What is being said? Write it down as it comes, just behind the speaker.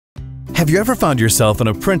Have you ever found yourself in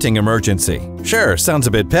a printing emergency? Sure, sounds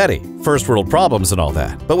a bit petty, first world problems and all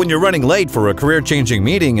that. But when you're running late for a career-changing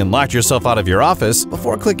meeting and locked yourself out of your office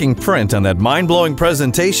before clicking print on that mind-blowing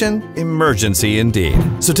presentation, emergency indeed.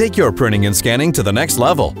 So take your printing and scanning to the next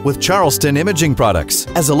level with Charleston Imaging products.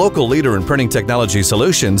 As a local leader in printing technology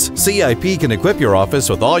solutions, CIP can equip your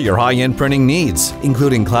office with all your high-end printing needs,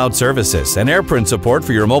 including cloud services and AirPrint support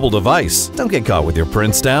for your mobile device. Don't get caught with your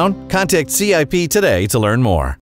prints down. Contact CIP today to learn more.